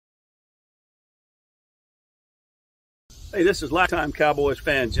Hey, this is lifetime Cowboys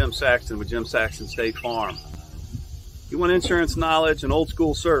fan Jim Saxton with Jim Saxton State Farm. You want insurance knowledge and old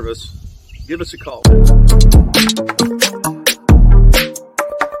school service? Give us a call.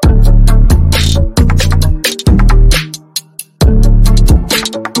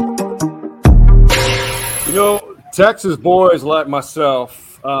 You know, Texas boys like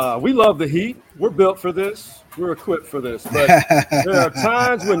myself, we love the heat. We're built for this. We're equipped for this. But there are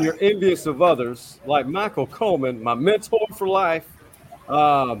times when you're envious of others, like Michael Coleman, my mentor for life.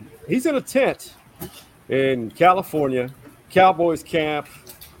 He's in a tent in California, Cowboys camp.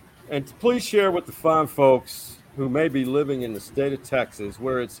 And please share with the fine folks who may be living in the state of Texas,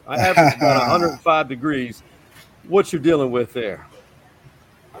 where it's average about 105 degrees, what you're dealing with there.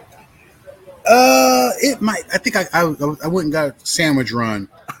 It might. I think I went and got a sandwich run.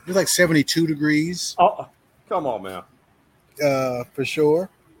 It was like 72 degrees. Oh, come on, man. For sure.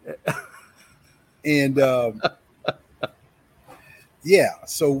 And yeah,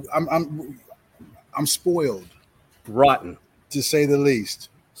 so I'm spoiled, rotten, to say the least.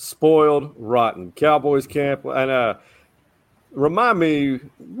 Spoiled, rotten. Cowboys camp, and remind me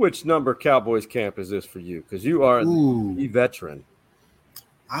which number Cowboys camp is this for you? Because you are the veteran.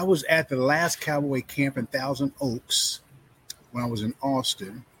 I was at the last Cowboy camp in Thousand Oaks when I was in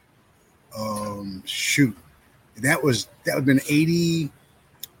Austin. That would have been 80.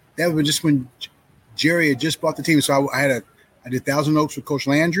 That would have been just when Jerry had just bought the team. So I did Thousand Oaks with Coach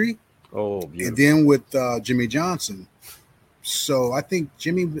Landry. Oh, beautiful. And then with Jimmy Johnson. So I think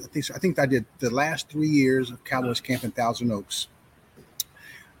I think I did the last 3 years of Cowboys camp in Thousand Oaks.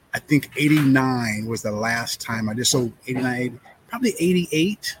 I think 89 was the last time I did. So 89, probably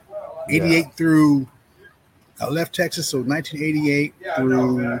 88 through I left Texas. So 1988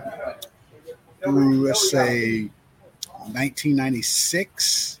 through let's say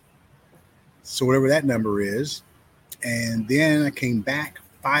 1996. So whatever that number is. And then I came back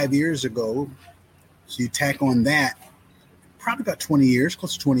 5 years ago. So you tack on that, probably about 20 years,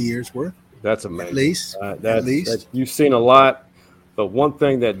 close to 20 years worth. That's amazing. At least. You've seen a lot, but one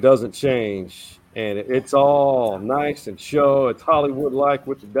thing that doesn't change, and it's all nice and show, it's Hollywood-like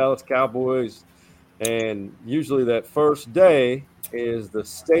with the Dallas Cowboys, and usually that first day is the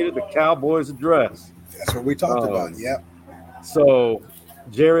State of the Cowboys address. That's what we talked about, yep. So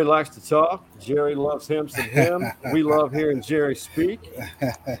Jerry likes to talk. Jerry loves him some him. We love hearing Jerry speak.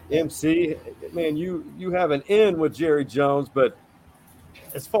 MC, man, you have an in with Jerry Jones, but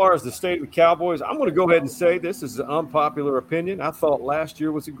as far as the State of the Cowboys, I'm going to go ahead and say this is an unpopular opinion. I thought last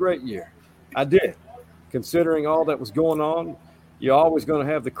year was a great year. I did. Considering all that was going on, you're always going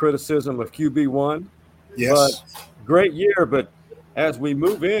to have the criticism of QB1. Yes. But great year, but as we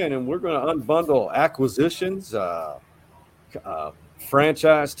move in and we're going to unbundle acquisitions,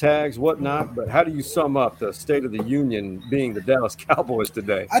 franchise tags, whatnot. But how do you sum up the State of the Union being the Dallas Cowboys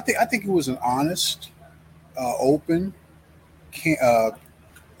today? I think it was an honest, opening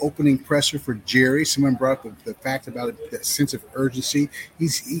presser for Jerry. Someone brought up the fact about it, that sense of urgency. He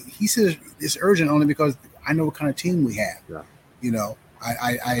says it's urgent only because I know what kind of team we have. Yeah. You know,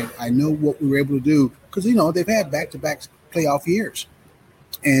 I know what we were able to do because, you know, they've had back-to-back playoff years.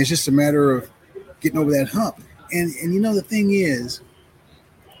 And it's just a matter of getting over that hump. And you know, the thing is,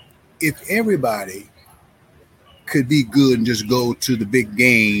 if everybody could be good and just go to the big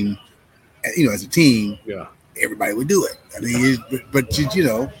game, you know, as a team, yeah, everybody would do it. I mean, but you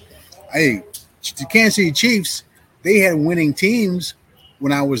know, hey, the Kansas City Chiefs, they had winning teams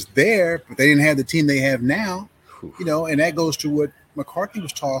when I was there, but they didn't have the team they have now. You know, and that goes to what McCarthy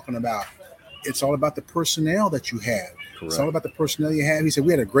was talking about. It's all about the personnel that you have. Correct. It's all about the personnel you have. He said,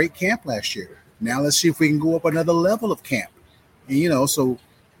 we had a great camp last year. Now let's see if we can go up another level of camp. And, you know, so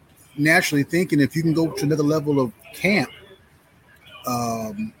naturally thinking if you can go to another level of camp,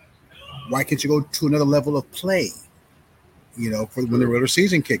 why can't you go to another level of play, you know, for when the regular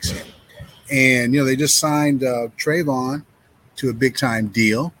season kicks in? And, you know, they just signed Trayvon to a big-time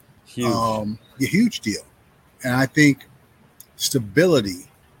deal. A huge deal. And I think stability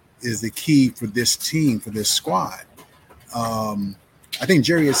is the key for this team, for this squad. I think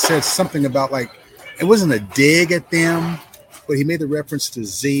Jerry has said something about, like, it wasn't a dig at them, but he made the reference to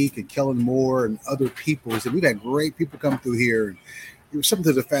Zeke and Kellen Moore and other people. He said, we've had great people come through here. And it was something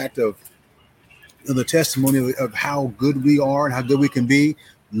to the fact of the testimony of how good we are and how good we can be.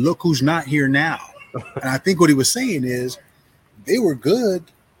 Look who's not here now. And I think what he was saying is they were good,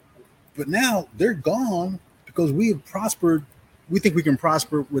 but now they're gone because we have prospered. We think we can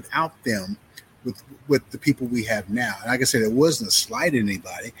prosper without them, with the people we have now. And like I said, it wasn't a slight at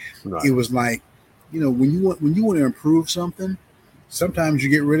anybody. Right. It was like, you know, when you want to improve something, sometimes you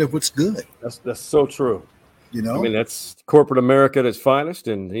get rid of what's good. That's so true. You know, I mean, that's corporate America at its finest,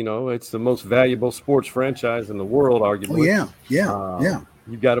 and it's the most valuable sports franchise in the world, arguably. Oh yeah.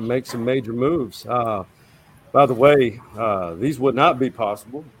 You've got to make some major moves. By the way, these would not be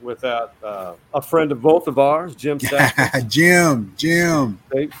possible without a friend of both of ours, Jim Saxton. Jim.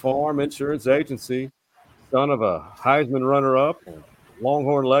 State Farm Insurance Agency, son of a Heisman runner-up, and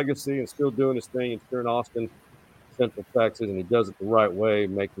Longhorn legacy, and still doing his thing here in Austin, Central Texas, and he does it the right way,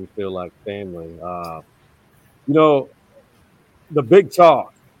 making me feel like family. The big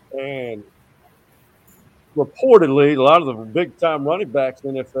talk, and reportedly, a lot of the big-time running backs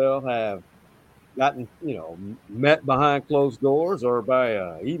in the NFL have gotten, met behind closed doors or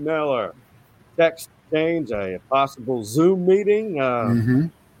by email or text exchange, a possible Zoom meeting.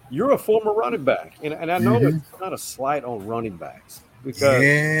 You're a former running back, and I know it's not a slight on running backs because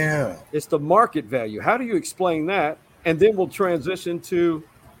it's the market value. How do you explain that? And then we'll transition to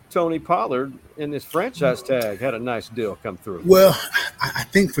Tony Pollard and this franchise tag had a nice deal come through. Well, I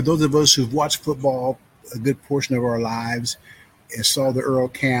think for those of us who've watched football a good portion of our lives and saw the Earl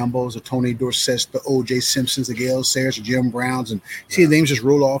Campbells, the Tony Dorsetts, the O.J. Simpsons, the Gale Sayers, the Jim Browns, and see the names just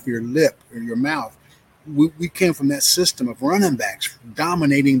roll off your lip or your mouth. We came from that system of running backs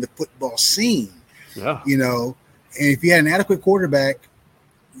dominating the football scene. Yeah. And if you had an adequate quarterback,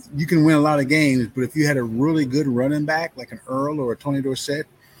 you can win a lot of games. But if you had a really good running back like an Earl or a Tony Dorsett,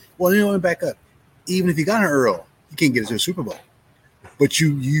 well, let me back up. Even if you got an Earl, you can't get to a Super Bowl. But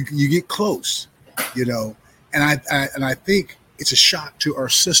you get close, And I think it's a shock to our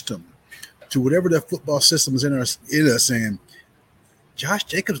system, to whatever the football system is in us, saying, Josh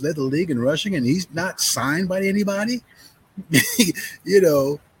Jacobs led the league in rushing, and he's not signed by anybody,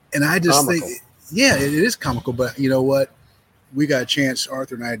 And I just comical. think, it is comical. But you know what? We got a chance,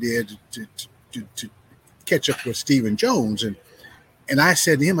 Arthur and I did, to catch up with Stephen Jones, and I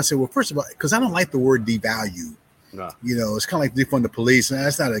said to him, I said, well, first of all, because I don't like the word devalue. No. It's kind of like defund the police, and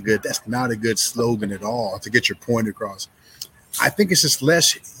that's not a good slogan at all to get your point across. I think it's just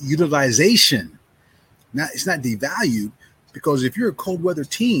less utilization. It's not devalued, because if you're a cold weather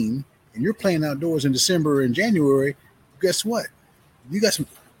team and you're playing outdoors in December and January, guess what? You got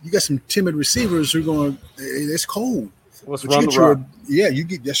some timid receivers who are going, it's cold. Let's run the rock.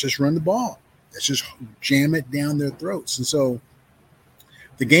 Let's just run the ball. Let's just jam it down their throats. And so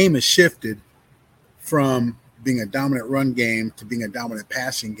the game has shifted from being a dominant run game to being a dominant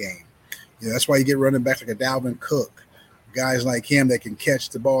passing game. That's why you get running backs like a Dalvin Cook, guys like him that can catch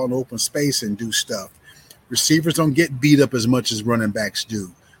the ball in open space and do stuff. Receivers don't get beat up as much as running backs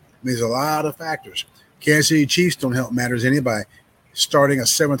do. There's a lot of factors. Kansas City Chiefs don't help matters anybody. Starting a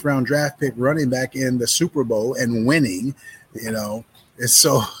 7th-round draft pick running back in the Super Bowl and winning, And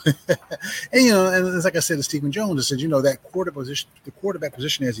so, and it's like I said to Stephen Jones, I said, that the quarterback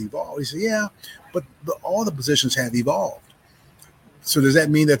position has evolved. He said, yeah, but all the positions have evolved. So does that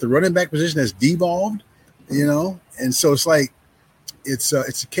mean that the running back position has devolved? And so it's like, it's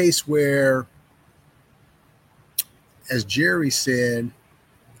a case where, as Jerry said,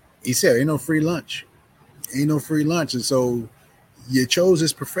 ain't no free lunch. Ain't no free lunch. And so you chose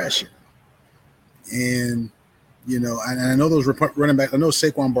this profession. And, and I know those running backs, I know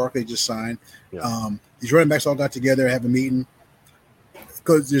Saquon Barkley just signed. Yeah. These running backs all got together, have a meeting,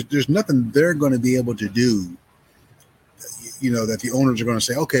 because there's nothing they're going to be able to do, that the owners are going to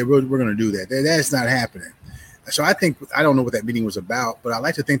say, okay, we're going to do that. That's not happening. So I don't know what that meeting was about, but I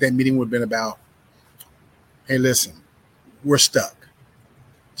like to think that meeting would have been about, hey, listen, we're stuck.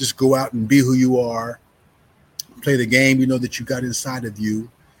 Just go out and be who you are, play the game that you got inside of you,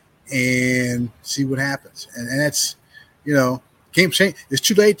 and see what happens. And that's, can't change. It's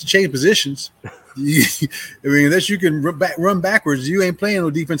too late to change positions. Unless you can run backwards, you ain't playing no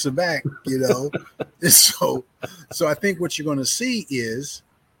defensive back, And so I think what you're going to see is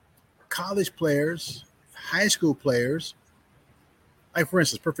college players, high school players. Like, for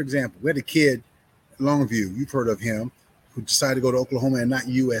instance, perfect example. We had a kid, Longview, you've heard of him, who decided to go to Oklahoma and not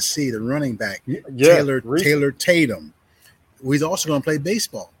USC, the running back, Taylor Tatum. He's also going to play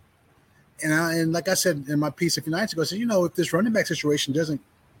baseball. And like I said in my piece a few nights ago, I said, if this running back situation doesn't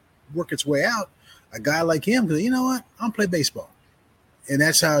work its way out, a guy like him, because you know what, I'll play baseball. And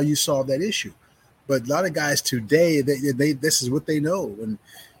that's how you solve that issue. But a lot of guys today, they this is what they know. And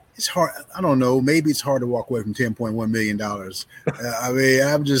it's hard. I don't know. Maybe it's hard to walk away from $10.1 million.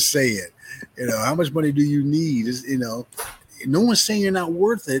 I'm just saying, how much money do you need? No one's saying you're not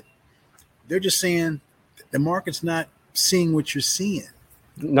worth it. They're just saying the market's not seeing what you're seeing.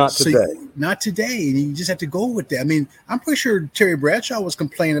 Not today. Not today. And you just have to go with that. I'm pretty sure Terry Bradshaw was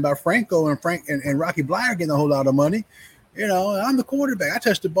complaining about Franco and Rocky Blyer getting a whole lot of money. I'm the quarterback. I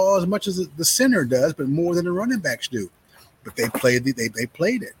touch the ball as much as the center does, but more than the running backs do. But they played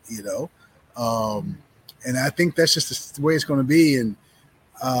it, and I think that's just the way it's going to be. And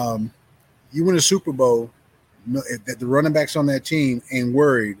you win a Super Bowl, that the running backs on that team ain't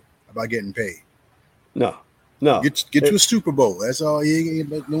worried about getting paid. No. Get to a Super Bowl. That's all.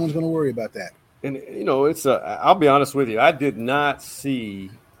 No one's going to worry about that. And it's. I'll be honest with you. I didn't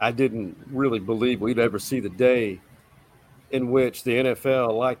really believe we'd ever see the day in which the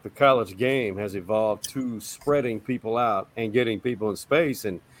NFL, like the college game, has evolved to spreading people out and getting people in space.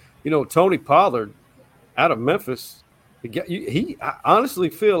 And Tony Pollard out of Memphis, I honestly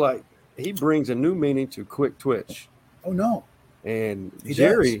feel like he brings a new meaning to quick twitch. Oh no! And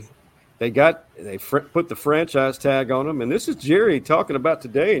Jerry, they put the franchise tag on him, and this is Jerry talking about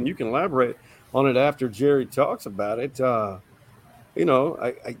today, and you can elaborate on it after Jerry talks about it. I'm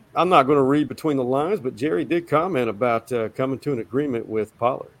not going to read between the lines, but Jerry did comment about coming to an agreement with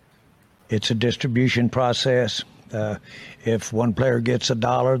Pollard. It's a distribution process. If one player gets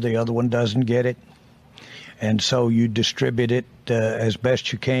 $1, the other one doesn't get it. And so you distribute it as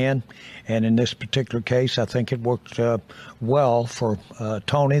best you can. And in this particular case, I think it worked well for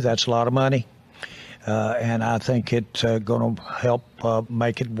Tony. That's a lot of money. And I think it's going to help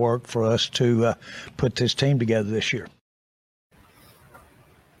make it work for us to put this team together this year.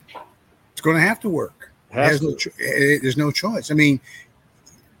 It's going to have to work. There's no choice. I mean,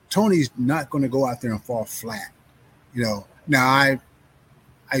 Tony's not going to go out there and fall flat. Now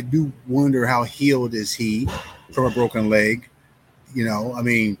I do wonder how healed is he from a broken leg. I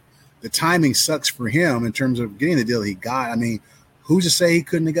mean, the timing sucks for him in terms of getting the deal he got. I mean, who's to say he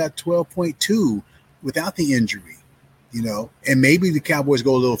couldn't have got 12.2 without the injury, and maybe the Cowboys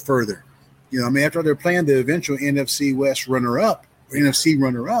go a little further. After they're playing the eventual NFC West runner-up, or NFC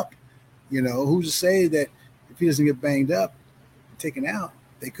runner-up, who's to say that if he doesn't get banged up, taken out,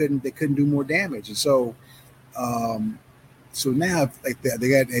 they couldn't do more damage. And so now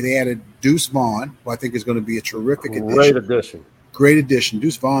they added Deuce Vaughn, who I think is going to be a terrific addition. Great addition.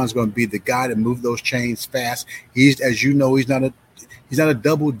 Deuce Vaughn is going to be the guy to move those chains fast. He's not a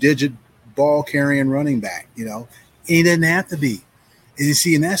double-digit ball-carrying running back. And he doesn't have to be.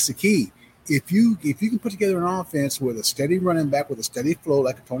 And that's the key. If you can put together an offense with a steady running back with a steady flow,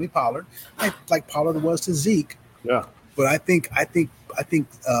 like a Tony Pollard, like Pollard was to Zeke. Yeah. But I think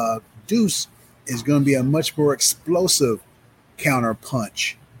Deuce is going to be a much more explosive counter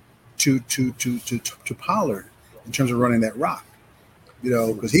punch to Pollard in terms of running that rock,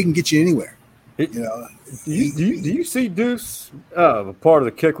 because he can get you anywhere. Do you see Deuce a part of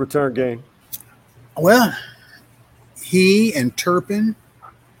the kick return game? Well, he and Turpin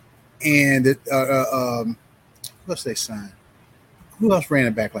and what's they signed? Who else ran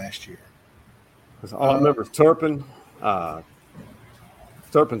it back last year? All I remember is Turpin.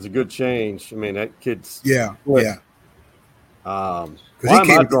 Turpin's a good change. I mean, that kid's quick. Yeah. Why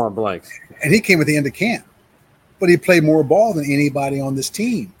am I drawing blanks? And he came at the end of camp, but he played more ball than anybody on this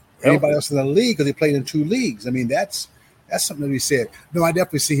team, anybody else in the league, because he played in 2 leagues. I mean, that's something to be said. No, I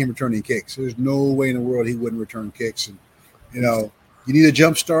definitely see him returning kicks. There's no way in the world he wouldn't return kicks. And you need a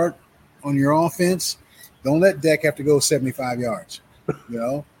jump start on your offense. Don't let Dak have to go 75 yards.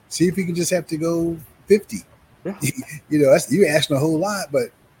 See if he can just have to go 50. Yeah. You're asking a whole lot,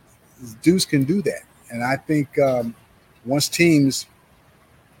 but Deuce can do that. And I think once teams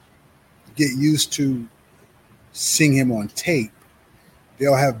get used to seeing him on tape,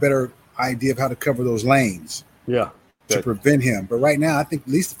 they'll have a better idea of how to cover those lanes. Yeah. To prevent him. But right now, I think at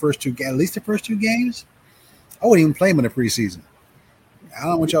least the first two games, I wouldn't even play him in the preseason. I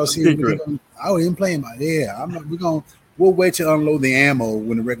don't know what y'all see. I wouldn't even play him. Yeah, we'll wait to unload the ammo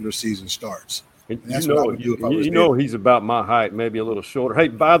when the regular season starts. He's about my height, maybe a little shorter. Hey,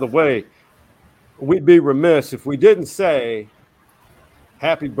 by the way, we'd be remiss if we didn't say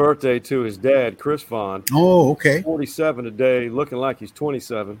happy birthday to his dad, Chris Vaughn. Oh, okay. 47 today, looking like he's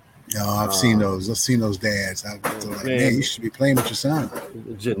 27. Yeah, I've seen those. I've seen those dads. Man, you should be playing with your son.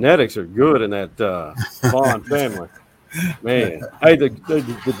 The genetics are good in that Vaughn family. Man, hey, the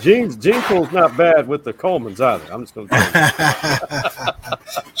gene pool's not bad with the Colemans either. I'm just going to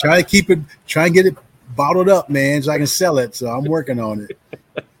tell you. Try and get it bottled up, man, so I can sell it. So I'm working on it.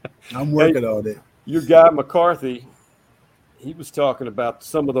 On it. Your guy McCarthy, he was talking about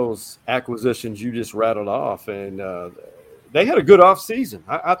some of those acquisitions you just rattled off, and they had a good offseason,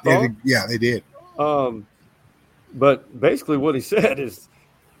 I thought. Yeah, they did. But basically what he said is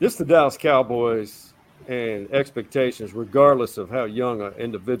this the Dallas Cowboys and expectations, regardless of how young an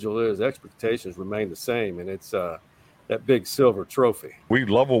individual is, expectations remain the same. And it's that big silver trophy. We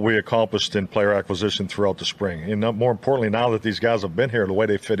love what we accomplished in player acquisition throughout the spring, and more importantly, now that these guys have been here, the way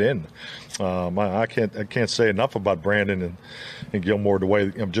they fit in. I can't say enough about Brandon and Gilmore. The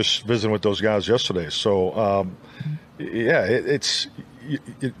way I'm just visiting with those guys yesterday. So it's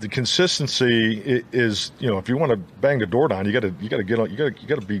the consistency is, if you want to bang the door down, you got to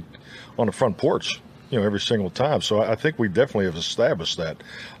be on the front porch, every single time. So I think we definitely have established that,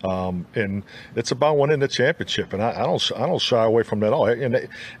 and it's about winning the championship. And I don't shy away from that at all. And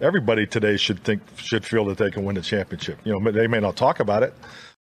everybody today should feel that they can win the championship. They may not talk about it.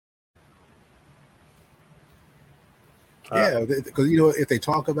 Yeah, because if they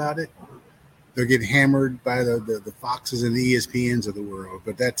talk about it, they're getting hammered by the Foxes and the ESPNs of the world.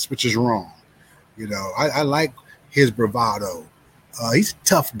 But which is wrong. I like his bravado. He's a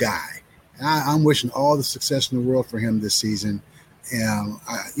tough guy. I'm wishing all the success in the world for him this season. And,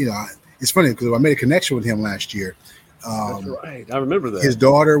 it's funny because I made a connection with him last year. That's right. I remember that. His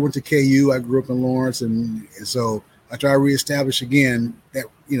daughter went to KU. I grew up in Lawrence. And so I try to reestablish again that,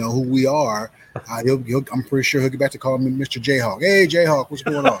 who we are. I'm pretty sure he'll get back to calling me Mr. Jayhawk. Hey, Jayhawk, what's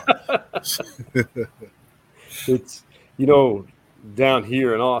going on? It's, down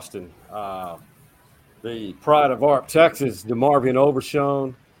here in Austin, the pride of Arp, Texas, DeMarvion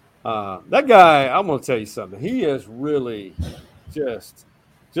Overshone. That guy, I'm going to tell you something. He is really just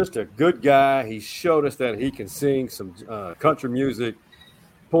a good guy. He showed us that he can sing some country music.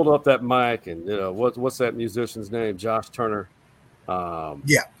 Pulled up that mic, and what's that musician's name? Josh Turner.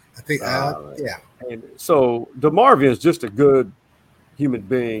 Yeah, I think. Yeah. And so DeMarvion is just a good human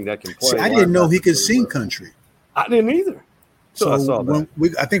being that can play. See, I didn't know he could sing country. I didn't either. So I saw that.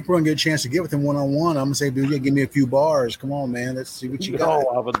 I think we're gonna get a chance to get with him one-on-one. I'm gonna say, dude, give me a few bars. Come on, man. Let's see what you got.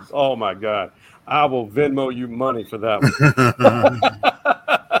 Oh my God. I will Venmo you money for that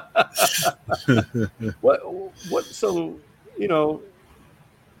one. So,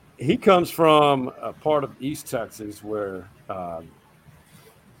 he comes from a part of East Texas where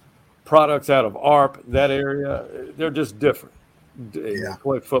products out of ARP, that area, they're just different. They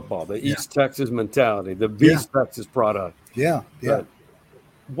play football. The East Texas mentality, the East Texas product. Yeah. But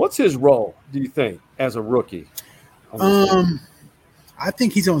what's his role, do you think, as a rookie? I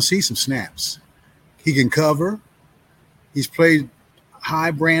think he's going to see some snaps. He can cover. He's played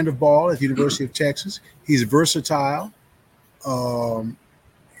high brand of ball at the University of Texas. He's versatile.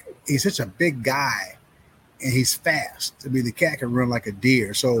 He's such a big guy, and he's fast. I mean, the cat can run like a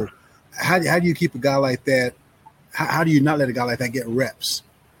deer. So how do you keep a guy like that? How do you not let a guy like that get reps?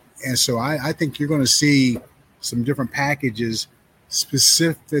 And so I think you're going to see some different packages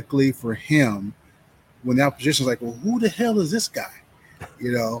specifically for him when the opposition's like, well, who the hell is this guy?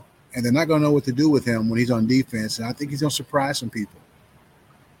 And they're not going to know what to do with him when he's on defense. And I think he's going to surprise some people.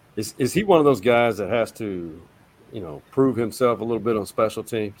 Is he one of those guys that has to, prove himself a little bit on special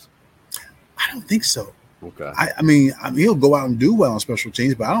teams? I don't think so. Okay. I mean, he'll go out and do well on special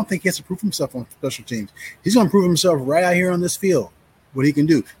teams, but I don't think he has to prove himself on special teams. He's going to prove himself right out here on this field, what he can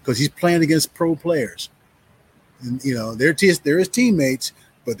do, because he's playing against pro players. And, they're his teammates,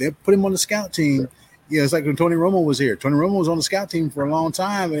 but they put him on the scout team. It's like when Tony Romo was here. Tony Romo was on the scout team for a long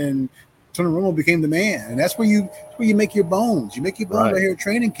time, and Tony Romo became the man. And that's where you make your bones. You make your bones right here at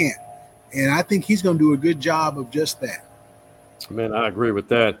training camp. And I think he's going to do a good job of just that. Man, I agree with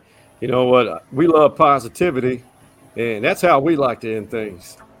that. You know what? We love positivity, and that's how we like to end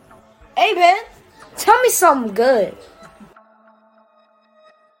things. Hey, man, tell me something good.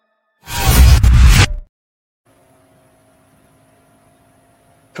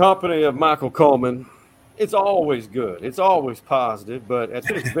 Company of Michael Coleman. It's always good. It's always positive. But at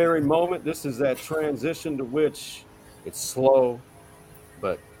this very moment, this is that transition to which it's slow.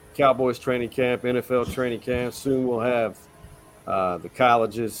 But Cowboys training camp, NFL training camp, soon we'll have the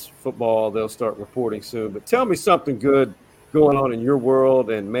colleges, football, they'll start reporting soon. But tell me something good going on in your world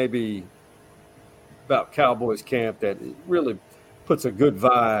and maybe about Cowboys camp that really puts a good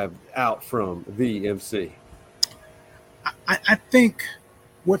vibe out from the MC. I think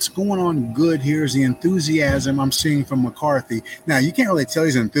what's going on good here is the enthusiasm I'm seeing from McCarthy. Now, you can't really tell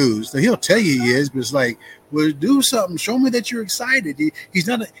he's enthused. He'll tell you he is, but it's like, well, do something. Show me that you're excited. He's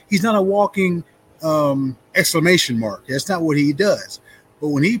not a walking exclamation mark. That's not what he does. But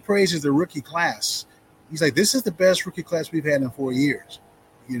when he praises the rookie class, he's like, this is the best rookie class we've had in 4 years.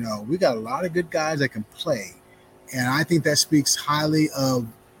 We got a lot of good guys that can play. And I think that speaks highly of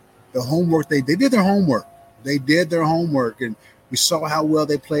the homework. They did their homework. They did their homework, and we saw how well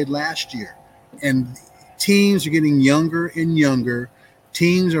they played last year. And teams are getting younger and younger.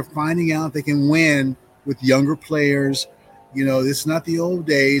 Teams are finding out they can win with younger players. You know, this is not the old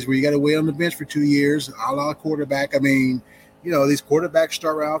days where you got to wait on the bench for 2 years, a la quarterback. I mean, you know, these quarterbacks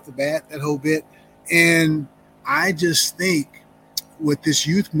start right off the bat, that whole bit. And I just think with this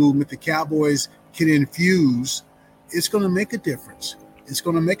youth movement, the Cowboys can infuse, it's going to make a difference. It's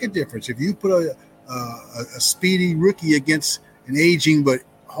going to make a difference. If you put a speedy rookie against an aging but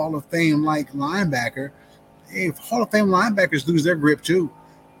Hall of Fame-like linebacker, hey, Hall of Fame linebackers lose their grip too.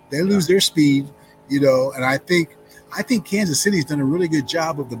 They lose their speed, you know, and I think Kansas City's done a really good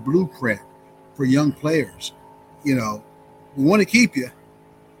job of the blueprint for young players. You know, we want to keep you,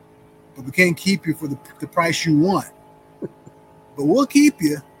 but we can't keep you for the price you want. But we'll keep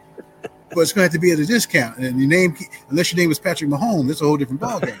you, but it's going to have to be at a discount. And your name, unless your name is Patrick Mahomes, that's a whole different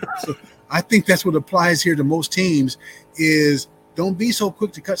ballgame. So I think that's what applies here to most teams is don't be so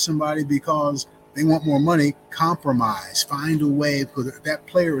quick to cut somebody because they want more money. Compromise. Find a way, because if that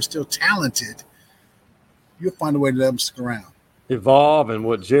player is still talented, you'll find a way to let them stick around. Evolve, and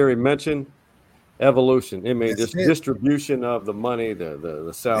what Jerry mentioned, evolution. I mean, this distribution of the money,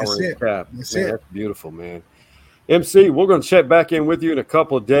 the salary cap. That's beautiful, man. MC, we're going to check back in with you in a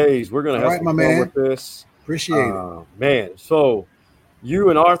couple of days. We're going to have some fun with this. Appreciate it. Man, so you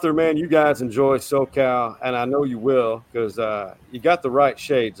and Arthur, man, you guys enjoy SoCal, and I know you will because you got the right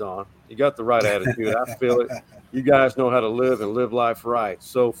shades on. You got the right attitude. I feel it. You guys know how to live and live life right.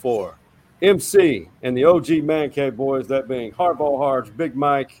 So for MC and the OG Man Cave boys, that being Hardball Hards, Big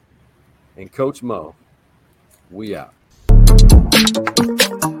Mike, and Coach Mo, we out.